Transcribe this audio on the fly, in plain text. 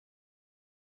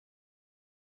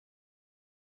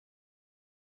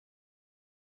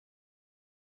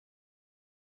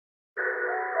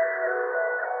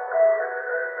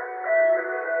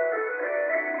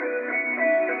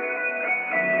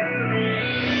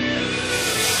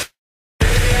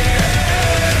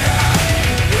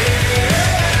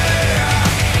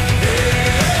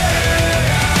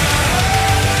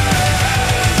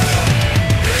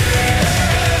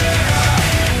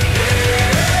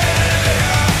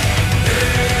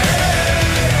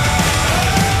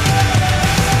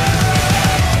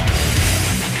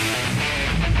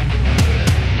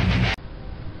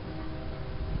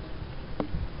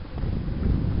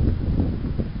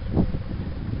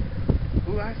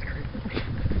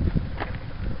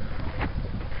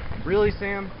Really,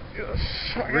 Sam? Yes.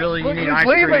 Really, you need he's ice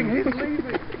leaving. cream? He's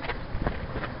leaving.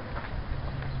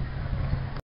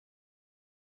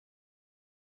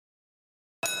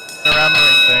 Around the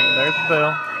ring thing. There's the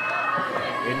bell.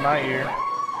 In my ear.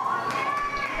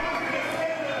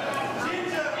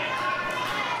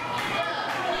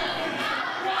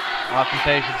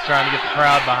 Ostentatious trying to get the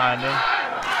crowd behind him.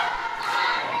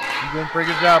 He's doing a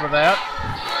pretty good job of that.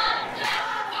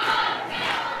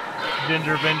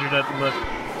 Ginger Avenger doesn't look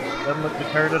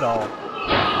deterred at all.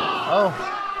 Oh.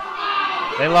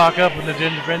 They lock up and the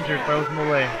Ginger Avenger throws him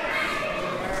away.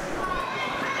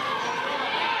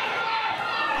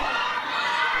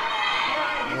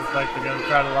 Looks like they're going to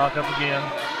try to lock up again.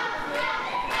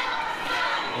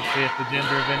 Let's see if the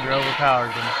Ginger Avenger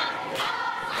overpowers him.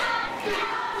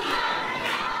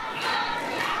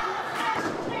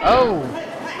 Oh!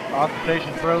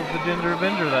 Ostentatious throws the Ginger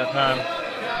Avenger that time.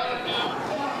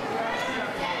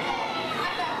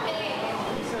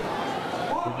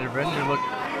 Ginger Avenger looks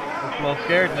a little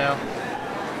scared now.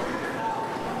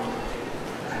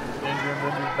 Ginger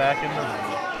Avenger's back in the ring.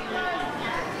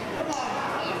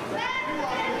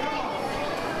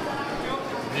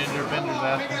 Ginger Avenger's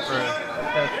asking for a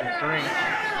test of strength.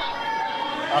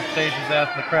 Ostentatious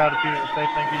asking the crowd if they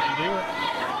think he should do it.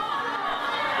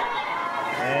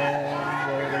 And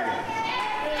there they go.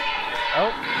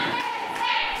 Oh.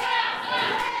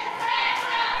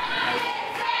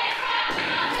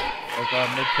 There's a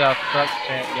Mid-South Trucks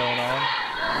chant going on.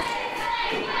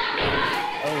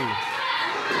 Oh.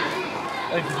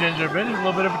 I think the Ginger Avenger's a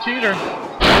little bit of a cheater.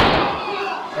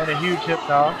 And a huge hip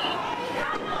toss.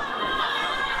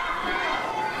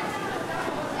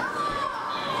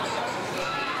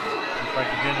 Looks like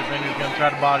the Ginger Avenger's going to try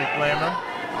to body slam him.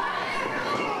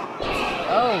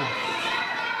 Oh!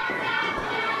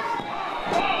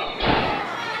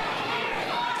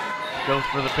 Goes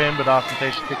for the pin, but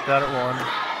Ostentatious kicks out at one.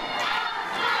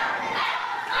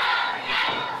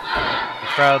 The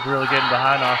crowd's really getting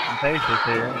behind Ostentatious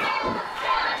here.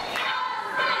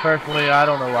 Personally, I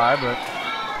don't know why, but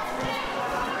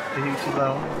to each his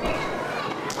own.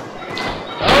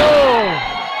 Oh!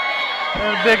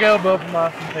 And a big elbow from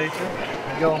Ostentatious.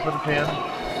 And going for the pin.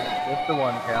 With the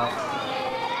 1 count.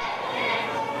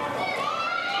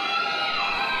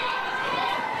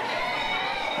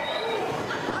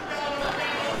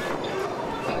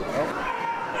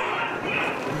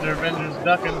 Ginger Avenger's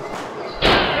ducking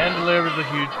and delivers a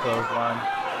huge clothesline.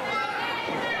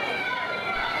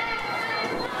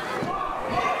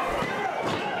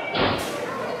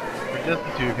 For just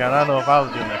the 2 count, I don't know if I was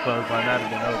doing that clothesline, that'd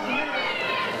have been over.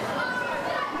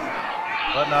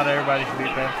 But not everybody can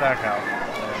beat Ben Stackhouse.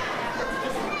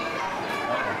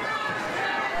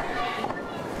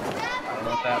 I don't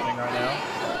know what's happening right now.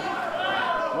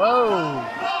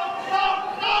 Whoa!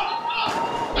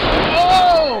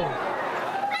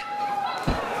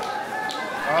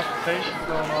 Ostentatious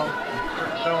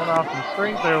showing off some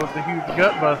strength there with the huge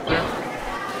gut buster.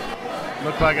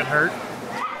 Looked like it hurt.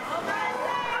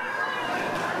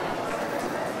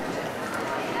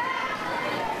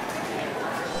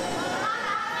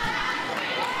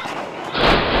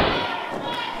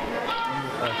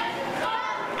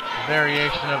 A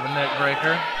variation of a neck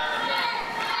breaker.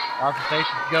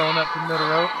 Ostentatious going up the middle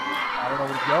rope. I don't know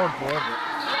what he's going for, but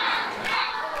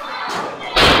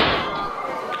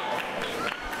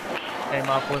came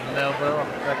off with an elbow on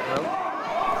the second rope.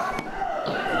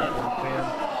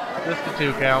 Just a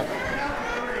 2 count.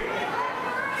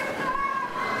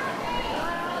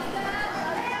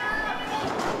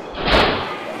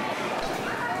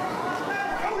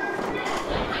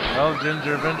 Oh,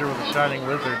 Ginger Avenger with a shining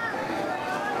wizard.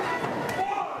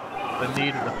 The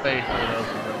knee to the face for those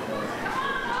who don't know.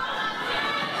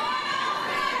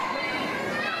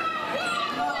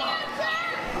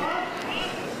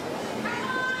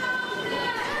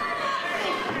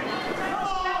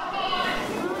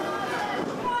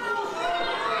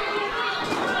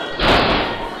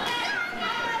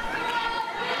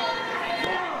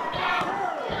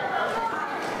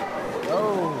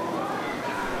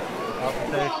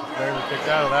 Ostentatious barely kicked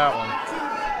out of that one.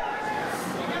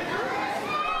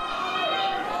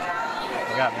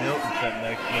 I got Milton sitting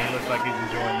next to me. He looks like he's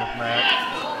enjoying this match.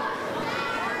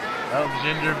 Oh,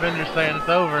 Ginger Avenger saying it's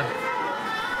over.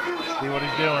 See what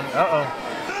he's doing. Uh-oh.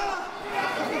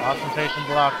 Ostentatious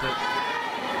blocked it.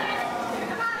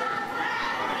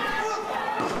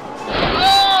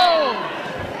 Oh!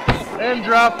 And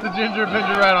drops the Ginger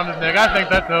Avenger right on his neck. I think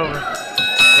that's over.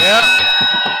 Yep.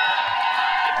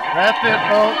 That's it,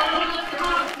 folks.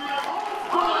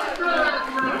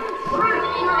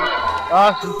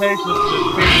 Ostentatious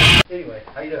just beat him. Anyway.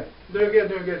 How you doing?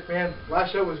 Doing good, man.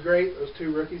 Last show was great. Those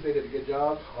 2 rookies, they did a good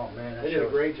job. Oh man, that They did a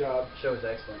great job. Show was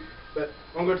excellent. But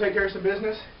I'm going to take care of some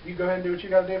business. You go ahead and do what you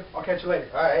got to do. I'll catch you later.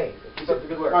 All right, hey, keep up the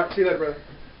good work. All right, see you later, brother.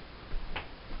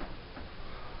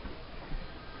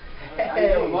 Hey, how you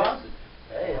doing, boss?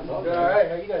 Hey, I'm doing all right.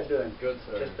 How you guys doing? Good,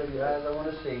 sir. Just the guys I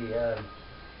want to see.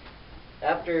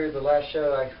 After the last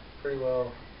show, I pretty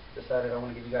well decided I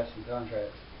want to give you guys some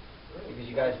contracts because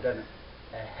you guys have done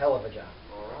a hell of a job.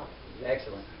 All right.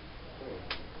 Excellent.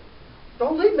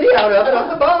 Don't leave me out of it. I'm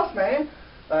the boss, man.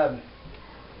 But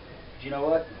you know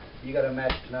what? You got a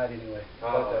match tonight anyway.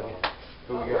 Both of you.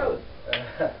 Who we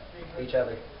got? Each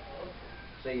other.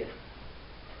 See ya.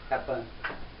 Have fun.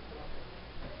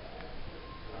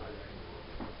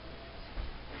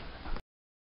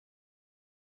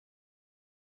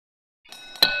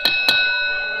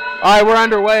 All right, we're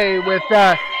underway with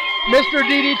Mr.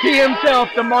 DDT himself,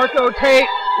 Demarco, Tate,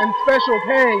 and Special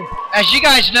K. As you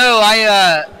guys know,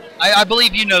 I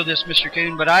believe you know this, Mr.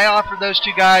 Coon, but I offered those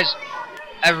 2 guys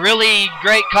a really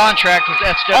great contract with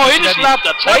SWCW. Oh, he just slapped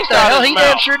the taste out of his He mouth.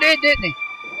 damn sure did, didn't he?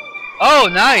 Oh,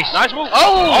 nice. Nice move.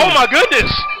 Oh, my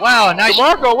goodness. Wow, nice.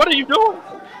 Demarco, what are you doing?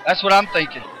 That's what I'm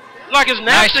thinking. Like his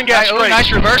napkin got straight.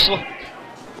 Nice reversal.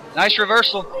 Nice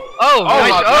reversal. Oh, Oh,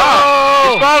 nice. my God.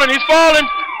 Oh. He's falling. He's falling.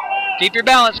 Keep your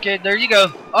balance, kid. There you go.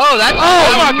 Oh, that's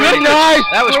my goodness. Nice.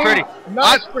 That was pretty.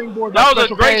 Nice springboard. That was a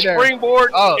Special great K there.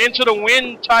 springboard Oh. into the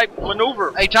wind type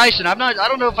maneuver. Hey, Tyson, I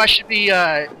don't know if I should be,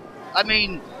 I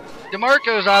mean,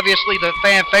 Demarco's obviously the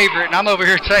fan favorite, and I'm over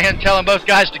here telling both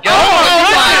guys to go. Oh,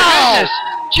 my wow. goodness.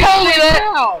 Did you see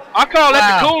that? I call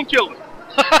that the Wow. coon killer.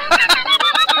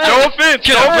 No offense.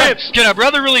 No offense. Can a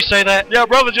brother really say that? Yeah,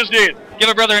 brother just did. Give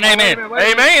a brother an amen.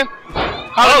 Amen.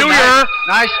 Hallelujah.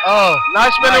 Nice. Oh,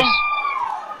 Nice spin him.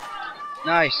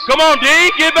 nice. Come on,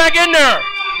 D. Get back in there.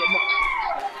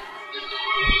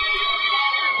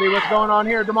 See what's going on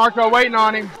here. Demarco waiting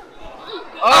on him.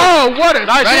 Oh, what a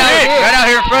Nice right hit. out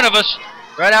here in front of us.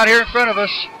 Right out here in front of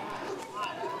us.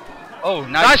 Oh,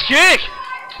 nice. Nice kick.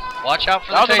 Watch out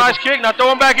for That the was a table. nice kick. Now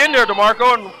throw him back in there,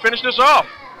 Demarco, and finish this off.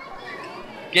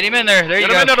 Get him in there. There you Get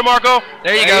go. him in there, Demarco.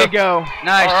 There you There go. you go.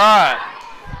 Nice. All right.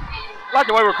 I like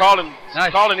the way we're calling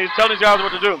Nice. telling these guys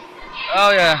what to do.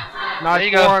 Oh, yeah. There Nice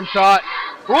you go. forearm shot.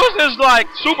 Who is this, like,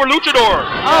 super luchador?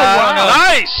 Oh, wow.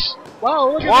 Nice. Wow,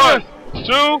 look at 1, this.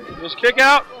 2, just kick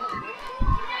out.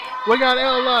 We got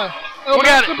El We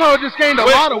got it. Mexico just gained a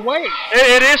Wait. lot of weight.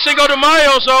 It is Cinco de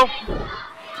Mayo, so.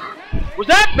 Was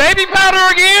that baby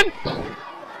powder again?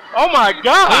 Oh, my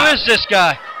God. Who is this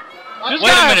guy? This Wait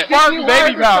a guy is minute. farting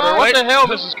baby powder. What Wait. the hell,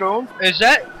 Mrs. Coon? Is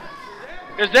that?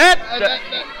 Is that?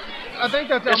 I think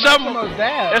that's El It's something- Maximo's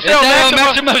dad. It's Is that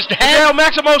El Maximo's It's dad? El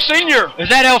Maximo Sr. Is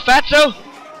that El Fatso?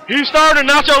 He started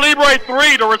Nacho Libre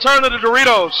 3, The Return of the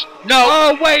Doritos. No.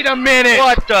 Oh, wait a minute.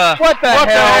 What the? What the What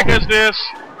the hell? heck is this?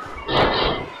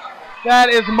 That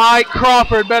is Mike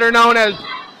Crawford, better known as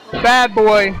Bad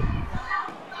Boy.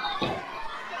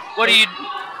 What do you?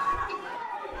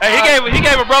 Hey, he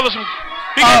gave a brother some.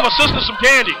 He gave a sister some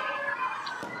candy.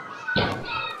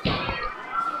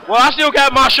 Well, I still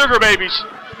got my sugar babies.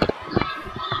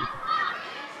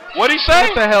 What'd he say?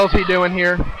 What the hell's he doing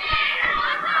here?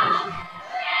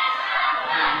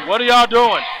 What are y'all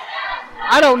doing?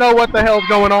 I don't know what the hell's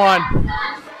going on.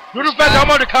 Due to the fact that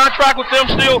I'm under contract with them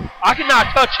still, I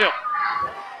cannot touch him.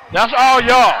 That's all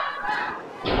y'all.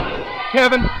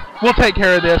 Kevin, we'll take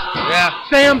care of this. Yeah.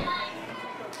 Sam,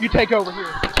 you take over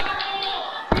here.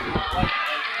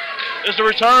 It's the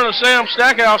return of Sam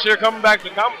Stackhouse here coming back to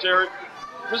commentary.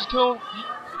 Mr. Coon,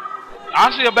 I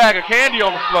see a bag of candy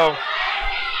on the floor.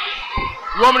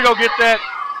 You want me to go get that?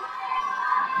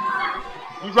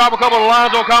 You drop a couple of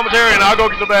lines on commentary and I'll go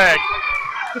get the bag.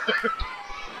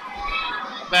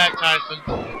 Back, Tyson.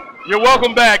 You're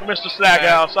welcome back, Mr.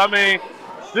 Stackhouse. I mean,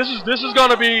 this is going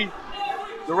to be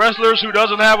the wrestlers who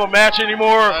doesn't have a match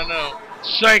anymore. I know.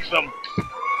 Shank them.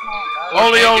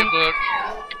 Only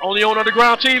Only on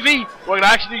Underground TV. We can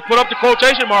actually put up the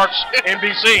quotation marks and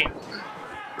be seen.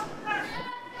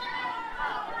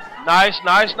 Nice.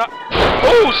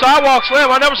 Ooh, sidewalk slam.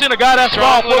 I've never seen a guy that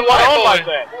small put one on like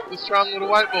that. The strong little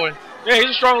white boy. Yeah, he's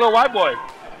a strong little white boy.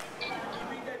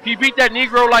 He beat that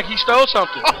Negro like he stole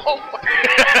something.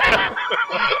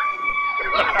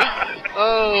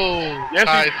 Oh, Yes, he-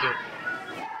 Tyson.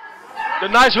 The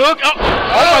nice hook. Oh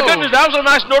my goodness, that was a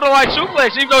nice Northern-like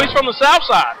suplex, even though he's from the South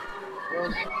Side.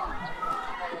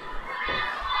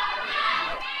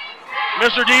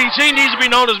 Mr. DDT needs to be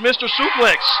known as Mr.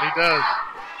 Suplex. He does.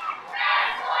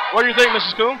 What do you think,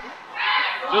 Mrs. Coon?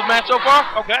 Good match so far?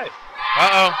 Okay.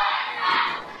 Uh-oh.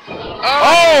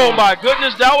 Oh my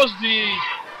goodness, that was the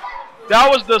That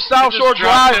was the South Shore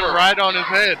driver. Right on his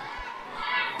head.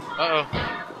 Uh-oh.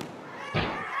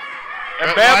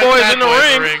 And Bad Boy's in the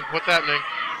ring. What's happening?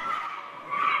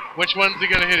 Which one's he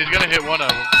going to hit? He's going to hit one of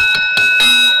them.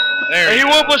 There and he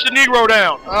will push the Negro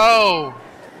down. Oh.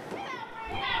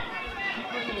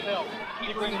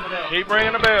 Keep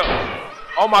ringing the bell.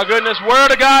 Oh, my goodness. Where are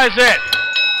the guys at?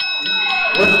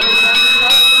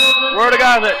 Where are the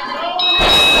guys at?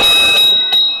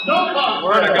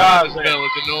 Where are the guys at? Bell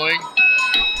is annoying.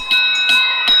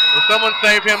 Will someone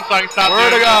save him so I can stop Where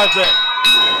are the guys at?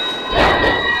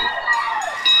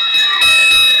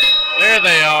 There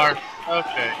they are.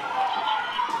 Okay.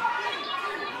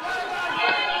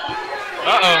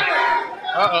 Uh-oh.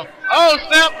 Uh-oh. Oh,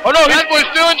 snap. Oh, no. That boy's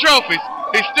stealing trophies.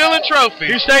 He's stealing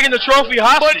trophies. He's taking the trophy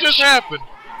hostage. What just happened?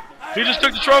 He just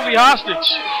took the trophy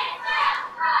hostage.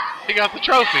 He got the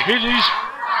trophy.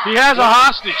 He has a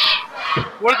hostage.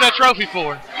 What is that trophy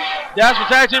for? That's for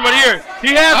tag team right here.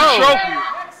 He has a trophy.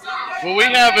 Well, we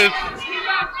have his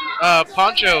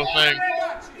poncho thing.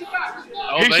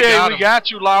 Oh, he said, we got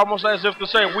you, almost as if to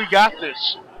say, we got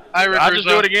this. I'll just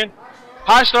do it again.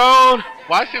 Hi, Stone.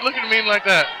 Why is he looking at me like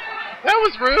that? That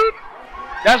was rude.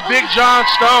 That's Big John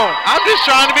Stone. I'm just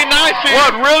trying to be nice here.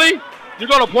 What, really? You're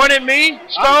going to point at me,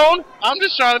 Stone? I'm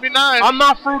just trying to be nice. I'm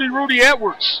not Fruity Rudy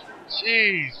Edwards.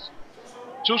 Jeez.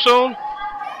 Too soon?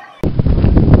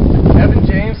 Kevin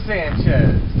James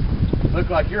Sanchez. Look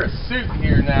like you're a suit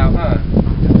here now, huh?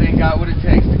 Just ain't got what it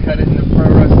takes to cut it in the pro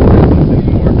wrestling business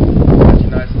anymore. Got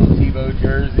your nice little Tebow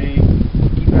jersey.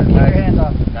 Keep your hands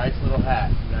off. Nice little hat.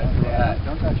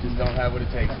 Don't touch it. Just don't have what it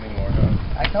takes anymore,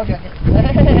 huh? I told you.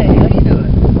 Hey, how you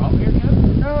doing? Problem here,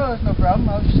 Kevin? No, it's no problem.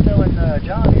 I was just telling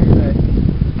John here that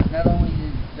not only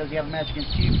does he have a match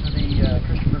against you for the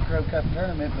Christopher Crow Cup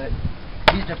tournament, but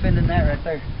he's defending that right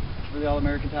there for the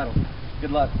All-American title.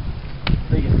 Good luck.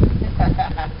 See ya.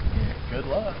 Good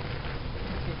luck.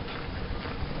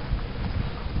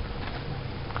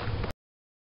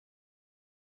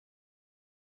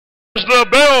 The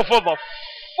bell for the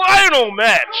final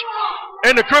match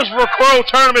in the Christopher Crow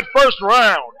tournament first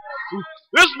round.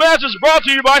 This match is brought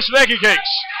to you by Snacky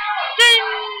Cakes. Ding!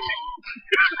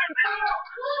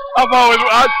 I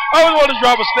always wanted to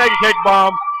drop a Snacky Cake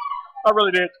bomb. I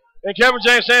really did. And Kevin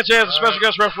James Sanchez, a special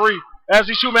guest referee, as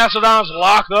these two Mastodons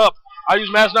lock up. I use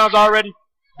Mastodons already.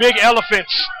 Big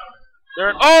elephants.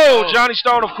 Johnny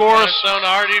Stone, of course. Johnny Stone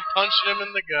already punched him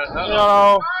in the gut. You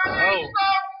know.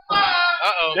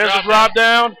 Uh-oh. There's a drop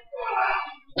down.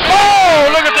 Oh,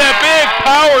 look at that big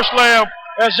power slam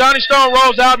as Johnny Stone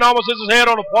rolls out and almost hits his head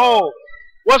on the pole.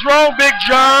 What's wrong, Big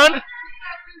John?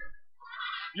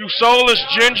 You soulless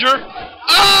ginger.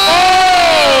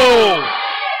 Oh!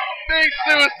 Big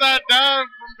suicide dive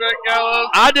from Big Gallows.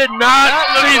 I did not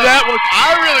see that one.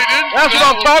 I really didn't. That's what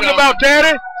I'm talking about,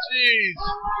 Daddy. Jeez.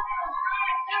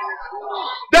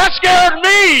 That scared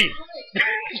me.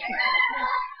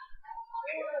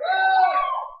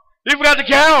 You forgot to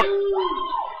count.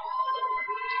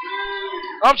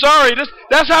 I'm sorry.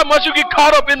 That's how much you get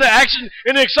caught up in the action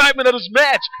and the excitement of this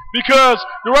match because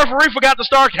the referee forgot to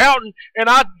start counting and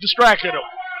I distracted him.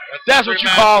 That's what you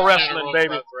call wrestling,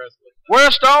 baby.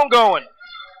 Where's Stone going?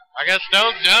 I guess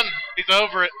Stone's done. He's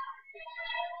over it.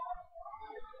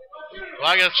 Well,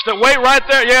 I guess wait right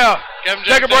there. Yeah. Kevin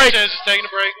Take a break. Just taking a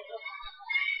break.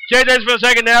 KJ's going to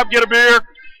take a nap, get a beer,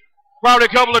 probably a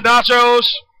couple of nachos.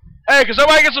 Hey, can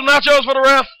somebody get some nachos for the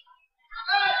ref?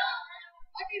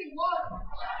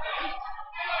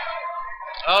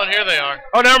 Oh, and here they are.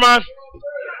 Oh, never mind.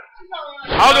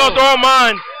 I was going to throw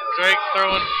mine. Drake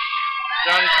throwing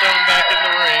Johnny Stone back in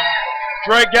the ring.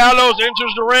 Drake Gallows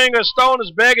enters the ring as Stone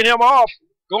is begging him off.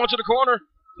 Going to the corner.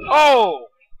 Oh.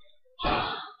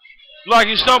 Like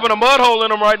he's stumping a mud hole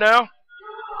in him right now.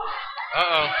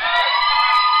 Uh-oh.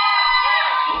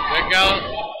 Drake Gallows.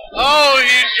 Oh,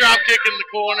 he's drop kicking the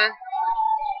corner.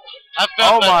 I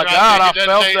felt my God, I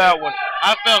felt that one.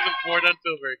 I felt it before. It doesn't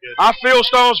feel very good. I feel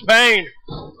Stone's pain.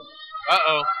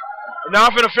 Uh-oh. Now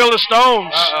I'm going to feel the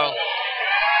Stones. Uh-oh.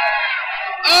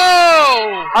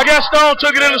 Oh! I guess Stone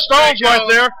took it in the Stones right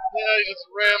there. Yeah, he just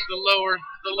rammed the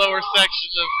lower section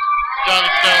of Johnny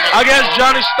Stone. I guess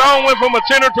Johnny Stone went from a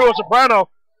tenor to a soprano.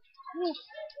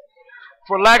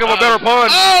 For lack of a better pun.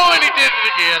 Oh, and he did it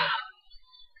again.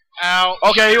 Ouch.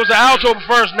 Okay, he was an alto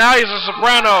first. Now he's a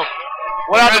soprano.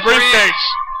 Without the briefcase.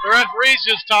 The referee's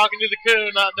just talking to the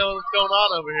coon, not knowing what's going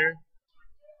on over here.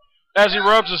 As he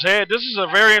rubs his head. This is a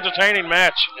very entertaining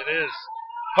match. It is.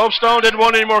 Hope Stone didn't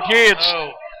want any more kids.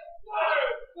 Oh.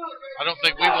 I don't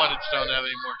think we wanted Stone to have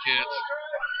any more kids.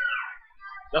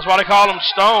 That's why they call him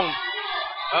Stone.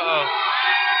 Uh-oh.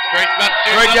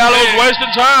 Drake Gallows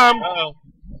wasting time. Uh-oh.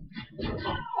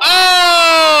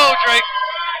 Oh, Drake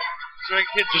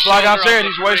hit Just like I said,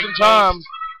 he's wasting time.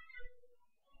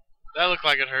 That looked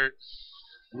like it hurt.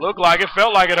 Looked like it,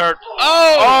 felt like it hurt.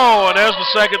 Oh! And there's the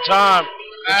second time.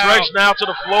 And Drake's now to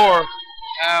the floor.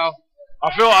 Ow.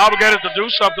 I feel obligated to do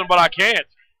something, but I can't.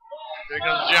 Here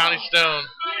comes Johnny Stone.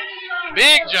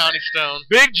 Big Johnny Stone.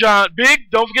 Big,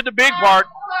 don't forget the big part.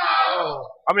 Oh.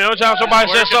 I mean, every time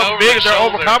somebody says something big, they're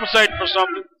overcompensating for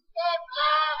something.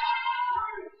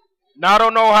 Now I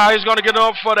don't know how he's going to get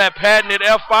up for that patented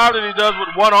F5 that he does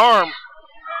with one arm.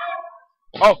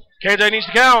 Oh, KJ needs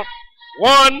to count.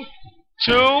 1,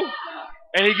 2,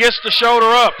 and he gets the shoulder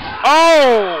up.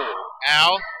 Oh!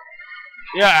 Ow.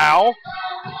 Yeah, ow.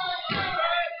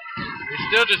 He's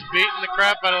still just beating the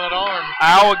crap out of that arm.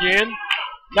 Ow again.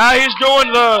 Now he's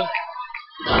doing the...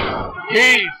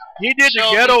 He did the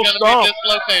ghetto stomp.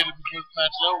 Dislocated before the match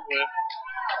is over with.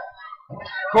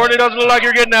 Courtney doesn't look like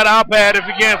you're getting that iPad if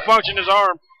he can't function his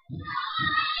arm.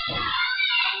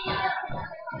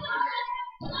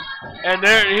 And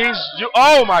there he's...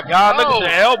 Oh, my God. Look at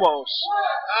the elbows.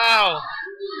 Ow.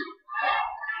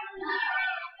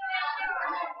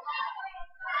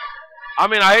 I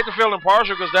mean, I hate to feel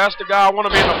impartial because that's the guy I want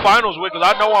to be in the finals with because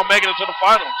I know I'm making it to the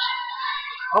finals.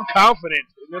 I'm confident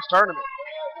in this tournament.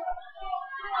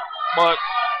 But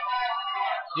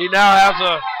he now has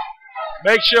a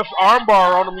makeshift arm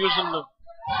bar on him using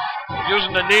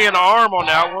the knee and the arm on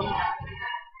that one.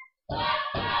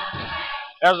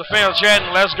 As the fans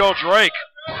chanting, "Let's go Drake."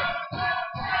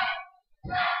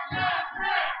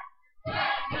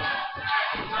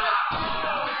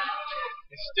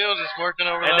 He's still just working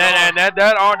over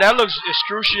that looks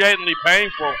excruciatingly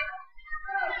painful.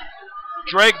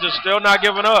 Drake just still not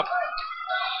giving up.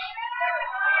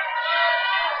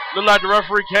 Look like the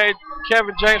referee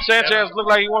Kevin James Sanchez look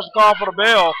like he wants to call for the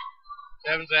bell.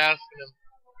 Kevin's asking him.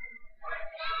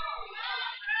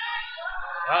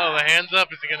 Oh, the hands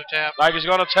up. Is he going to tap? Like he's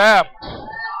going to tap.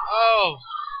 Oh.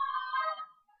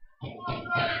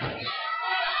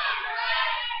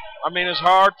 I mean, it's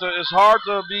hard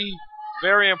to be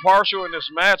very impartial in this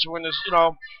match when it's, you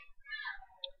know,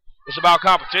 it's about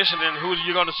competition and who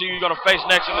you're going to see, you're going to face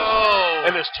next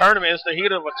in this tournament. It's the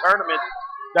heat of a tournament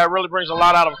that really brings a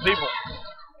lot out of people.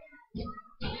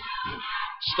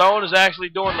 Stone is actually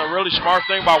doing the really smart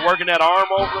thing by working that arm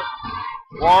over.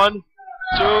 1,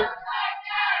 2.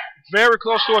 Very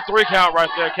close to a 3 count right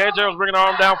there. KJ was bringing the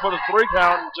arm down for the 3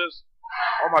 count and just,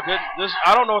 oh my goodness,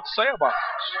 I don't know what to say about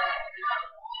this.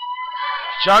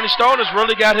 Johnny Stone has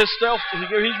really got his stuff.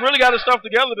 He's really got his stuff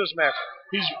together this match.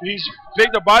 He's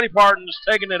picked a body part and just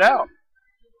taking it out.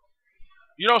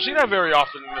 You don't see that very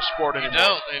often in the sport anymore. You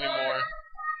don't anymore.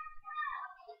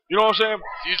 You know what I'm saying?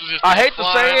 It's usually just I hate to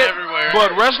say it, everywhere.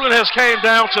 but wrestling has came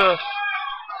down to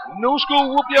new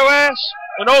school whoop your ass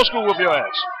and old school whoop your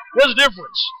ass. There's a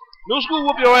difference. New school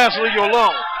whoop your ass and leave you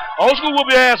alone. Old school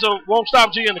whoop your ass and won't stop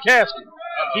until you're in the casket.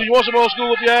 Do you want some old school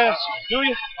whoop your ass? Do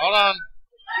you? Hold on.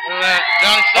 Look at that.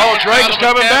 Johnny Stone Drake is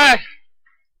coming back.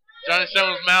 Johnny Stone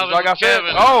was mouthing like I said.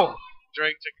 Kevin. Oh.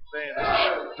 Drake took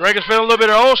advantage. Drake is feeling a little bit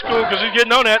of old school because he's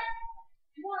getting on that.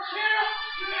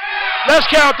 Let's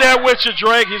count that with you,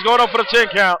 Drake. He's going up for the 10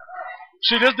 count.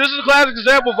 See, this is a classic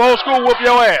example of old school whoop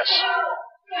your ass.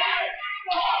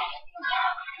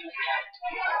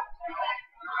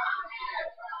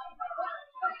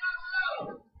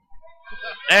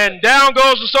 And down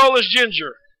goes the soulless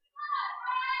Ginger.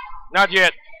 Not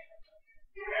yet.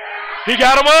 He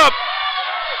got him up.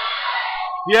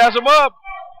 He has him up.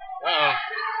 Uh-oh.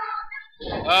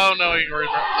 Oh, no, he can ring.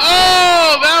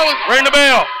 Oh, that was... Ring the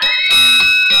bell.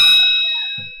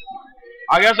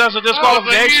 I guess that's a disqualification.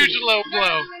 That was a huge low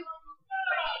blow.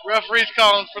 Referee's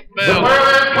calling for the bell. The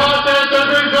first contest has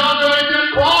resulted in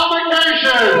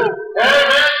disqualification.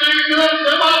 Advancing to the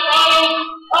semifinals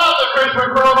of the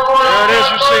Christmas Pro Memorial. There it is,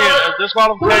 you see it. A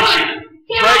disqualification.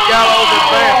 Drake Gallows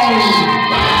advances.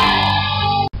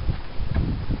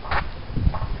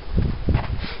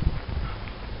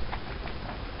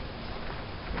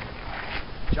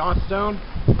 John Stone,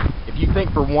 if you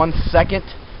think for 1 second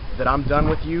that I'm done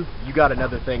with you, you got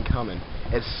another thing coming.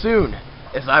 As soon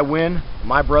as I win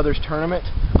my brother's tournament,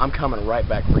 I'm coming right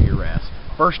back for your ass.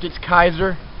 First it's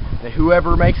Kaiser, then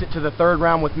whoever makes it to the 3rd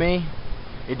round with me,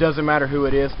 it doesn't matter who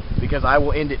it is, because I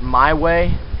will end it my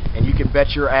way, and you can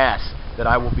bet your ass that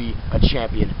I will be a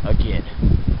champion again.